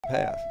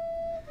path.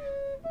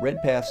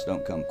 Red paths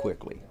don't come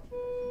quickly.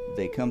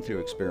 They come through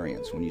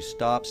experience. When you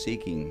stop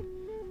seeking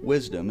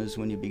wisdom is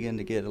when you begin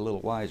to get a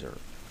little wiser.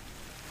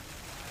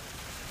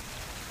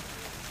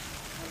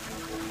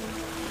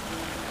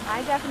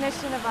 My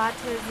definition of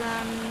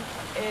autism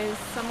is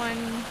someone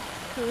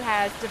who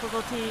has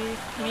difficulty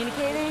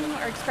communicating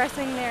or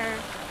expressing their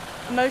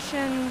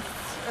emotions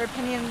or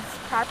opinions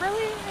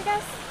properly, I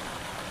guess.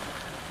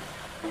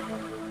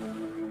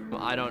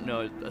 I don't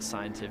know a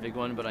scientific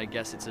one, but I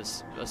guess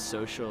it's a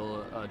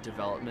social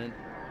development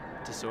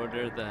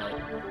disorder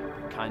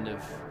that kind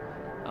of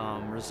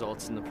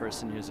results in the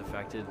person who's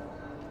affected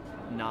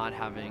not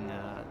having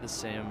the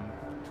same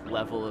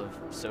level of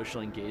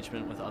social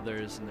engagement with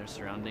others and their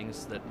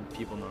surroundings that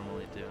people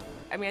normally do.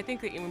 I mean, I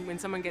think that when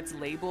someone gets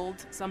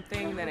labeled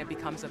something, then it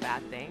becomes a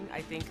bad thing.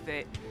 I think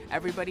that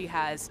everybody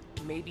has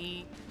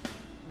maybe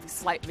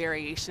slight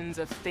variations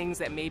of things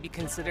that may be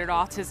considered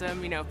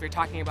autism. You know, if you're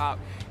talking about,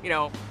 you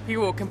know,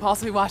 people who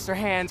compulsively wash their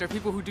hands or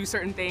people who do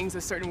certain things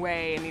a certain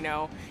way, and you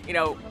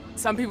know,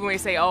 some people may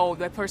say, oh,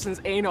 that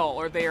person's anal,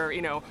 or they're,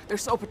 you know, they're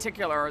so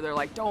particular, or they're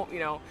like, don't, you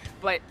know,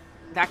 but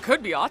that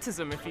could be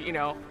autism if you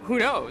know, who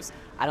knows?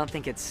 I don't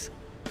think it's,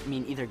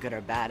 either good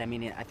or bad.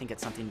 I think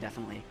it's something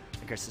definitely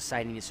like our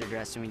society needs to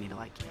address, and we need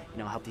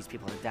to help these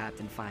people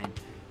adapt and find,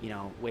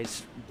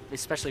 ways,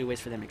 especially ways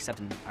for them to accept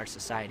in our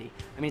society.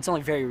 It's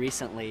only very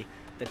recently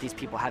that these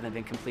people haven't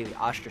been completely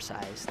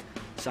ostracized.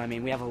 So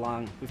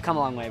we've come a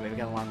long way, but we've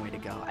got a long way to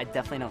go. I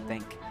definitely don't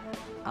think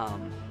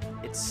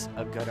it's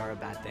a good or a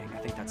bad thing. I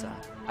think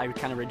I would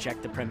kind of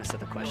reject the premise of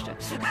the question.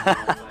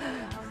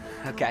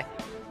 Okay.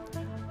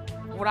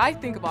 When I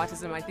think of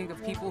autism, I think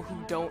of people who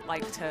don't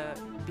like to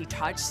be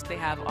touched. They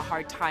have a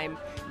hard time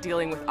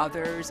dealing with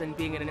others and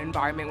being in an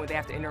environment where they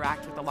have to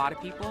interact with a lot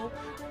of people.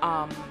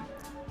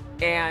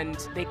 And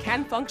they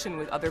can function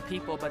with other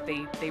people, but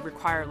they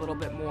require a little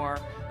bit more,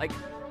 like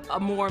a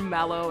more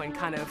mellow and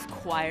kind of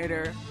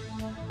quieter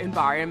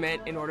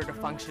environment in order to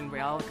function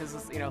well, because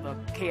the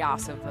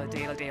chaos of the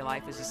day-to-day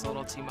life is just a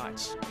little too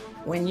much.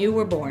 When you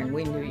were born,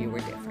 we knew you were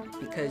different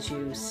because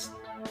you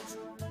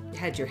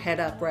had your head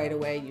up right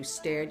away, you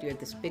stared, you had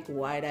this big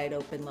wide-eyed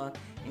open look,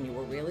 and you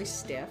were really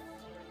stiff,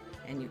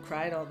 and you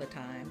cried all the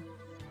time.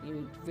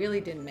 You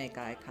really didn't make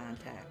eye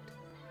contact.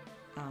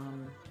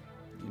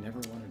 You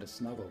never wanted to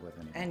snuggle with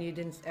anyone. And you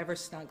didn't ever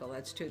snuggle,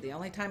 that's true. The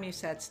only time you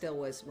sat still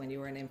was when you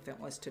were an infant,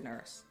 was to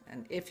nurse,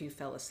 and if you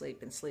fell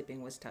asleep, and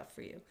sleeping was tough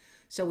for you.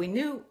 So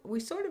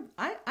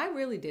I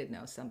really did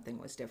know something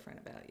was different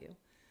about you.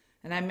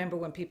 And I remember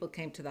when people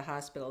came to the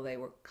hospital, they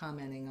were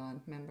commenting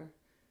on, remember,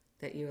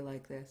 that you were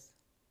like this.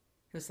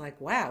 It was like,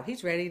 wow,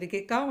 he's ready to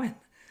get going.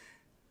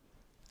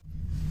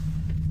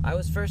 I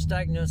was first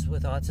diagnosed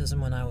with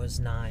autism when I was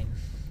 9.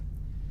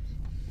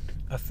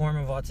 A form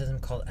of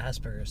autism called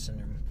Asperger's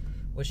syndrome,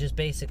 which is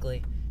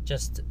basically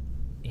just,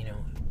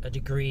 a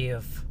degree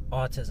of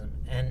autism.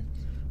 And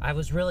I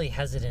was really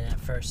hesitant at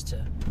first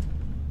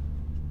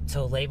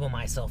to label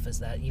myself as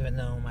that, even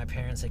though my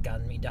parents had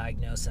gotten me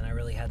diagnosed and I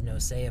really had no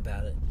say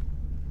about it.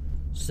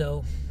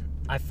 So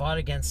I fought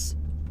against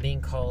being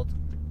called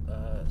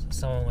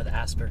someone with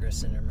Asperger's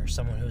syndrome or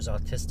someone who's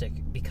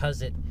autistic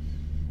because it,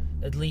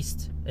 at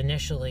least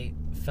initially,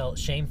 felt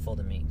shameful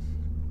to me.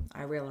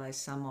 I realize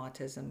some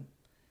autism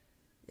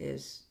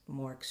is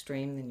more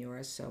extreme than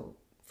yours, so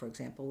for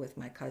example with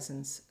my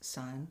cousin's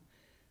son,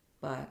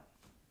 but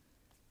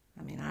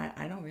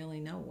I don't really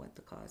know what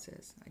the cause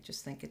is. I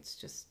just think it's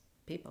just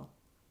people.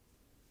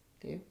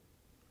 Do you?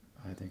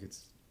 I think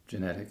it's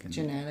genetic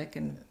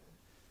and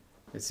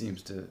it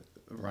seems to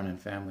run in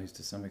families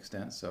to some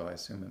extent, so I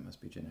assume it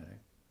must be genetic.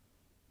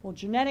 Well,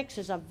 genetics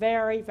is a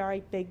very,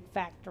 very big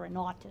factor in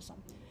autism.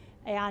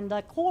 And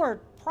the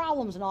core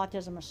problems in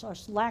autism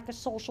are lack of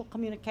social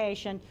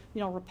communication,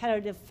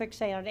 repetitive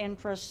fixated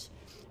interests.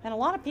 And a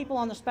lot of people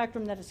on the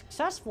spectrum that are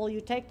successful,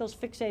 you take those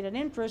fixated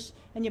interests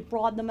and you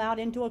broaden them out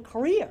into a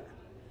career.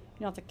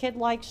 If the kid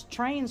likes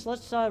trains,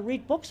 let's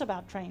read books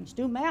about trains,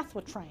 do math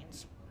with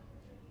trains.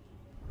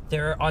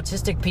 There are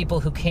autistic people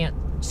who can't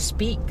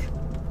speak,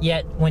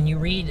 yet when you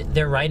read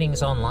their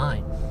writings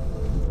online,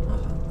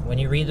 when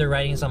you read their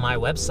writings on my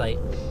website,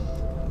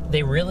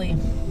 they really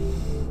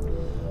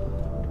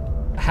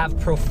have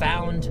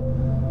profound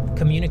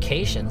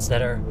communications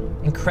that are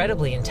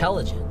incredibly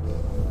intelligent.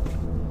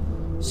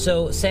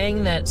 So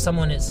saying that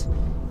someone is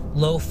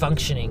low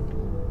functioning,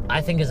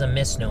 I think is a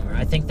misnomer.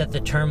 I think that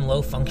the term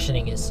low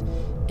functioning is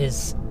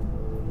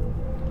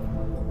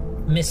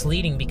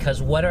misleading,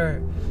 because what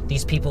are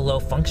these people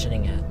low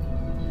functioning at?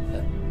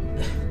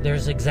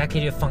 There's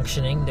executive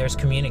functioning, there's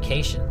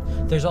communication.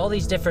 There's all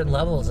these different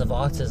levels of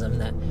autism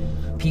that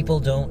people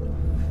don't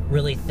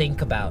really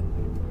think about.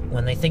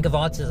 When they think of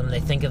autism, they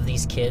think of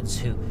these kids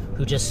who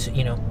just,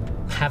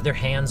 have their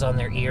hands on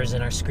their ears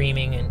and are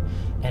screaming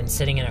and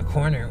sitting in a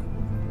corner.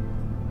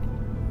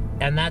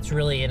 And that's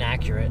really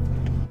inaccurate.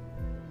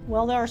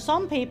 Well, there are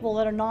some people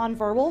that are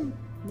nonverbal.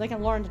 They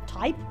can learn to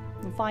type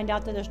and find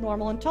out that there's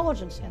normal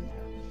intelligence in there.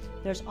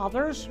 There's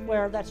others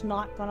where that's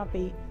not going to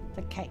be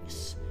the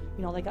case.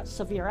 they got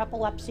severe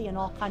epilepsy and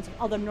all kinds of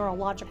other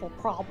neurological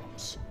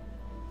problems.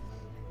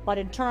 But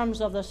in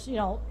terms of this,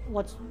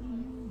 what's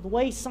the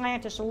way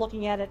scientists are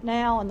looking at it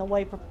now, and the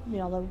way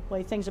the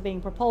way things are being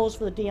proposed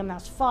for the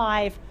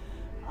DMS-5,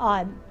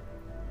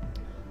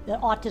 that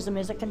autism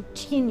is a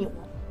continuum,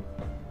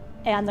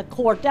 and the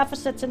core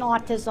deficits in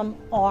autism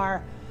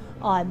are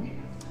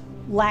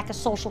lack of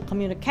social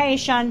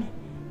communication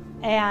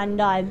and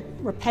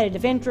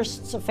repetitive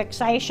interests or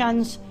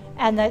fixations,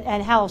 and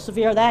how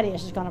severe that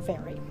is going to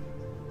vary.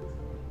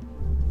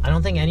 I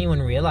don't think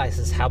anyone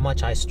realizes how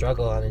much I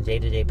struggle on a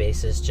day-to-day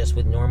basis just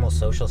with normal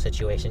social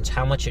situations,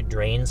 how much it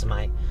drains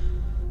my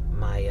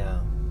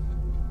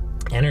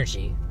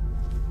energy.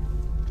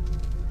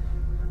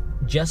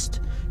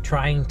 Just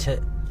trying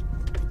to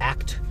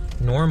act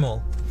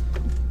normal,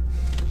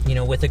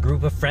 with a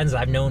group of friends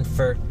I've known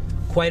for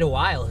quite a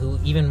while who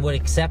even would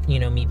accept,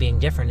 me being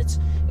different. It's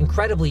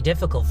incredibly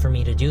difficult for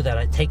me to do that.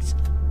 It takes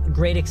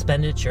great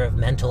expenditure of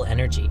mental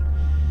energy.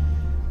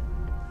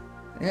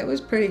 It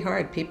was pretty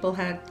hard.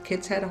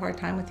 Kids had a hard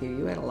time with you.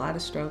 You had a lot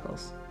of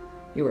struggles.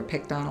 You were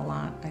picked on a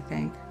lot, I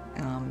think.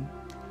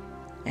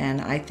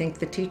 And I think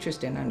the teachers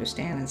didn't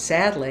understand. And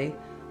sadly,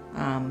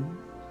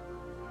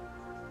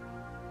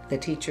 the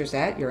teachers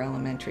at your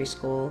elementary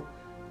school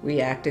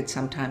reacted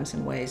sometimes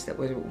in ways that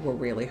were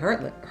really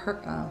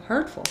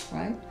hurtful,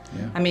 right?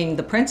 Yeah. I mean,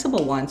 the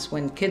principal once,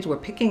 when kids were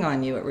picking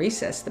on you at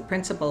recess, the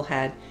principal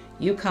had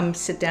you come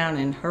sit down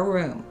in her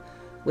room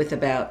with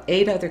about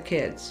 8 other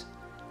kids,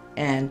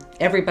 and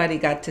everybody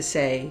got to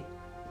say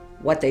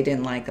what they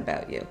didn't like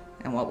about you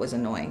and what was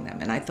annoying them.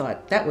 And I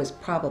thought that was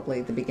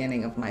probably the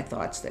beginning of my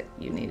thoughts that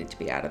you needed to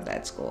be out of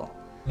that school.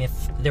 If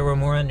there were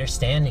more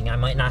understanding, I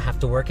might not have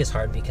to work as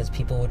hard, because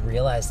people would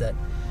realize that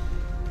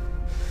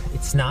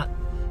it's not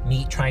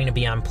me trying to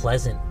be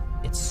unpleasant.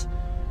 It's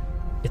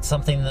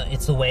something that,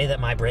 it's the way that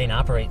my brain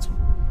operates.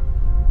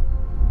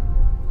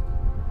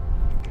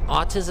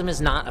 Autism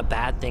is not a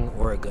bad thing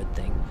or a good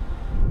thing.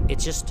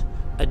 It's just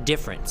a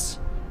difference.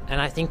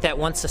 And I think that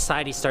once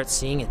society starts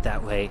seeing it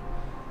that way,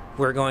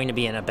 we're going to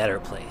be in a better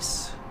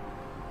place.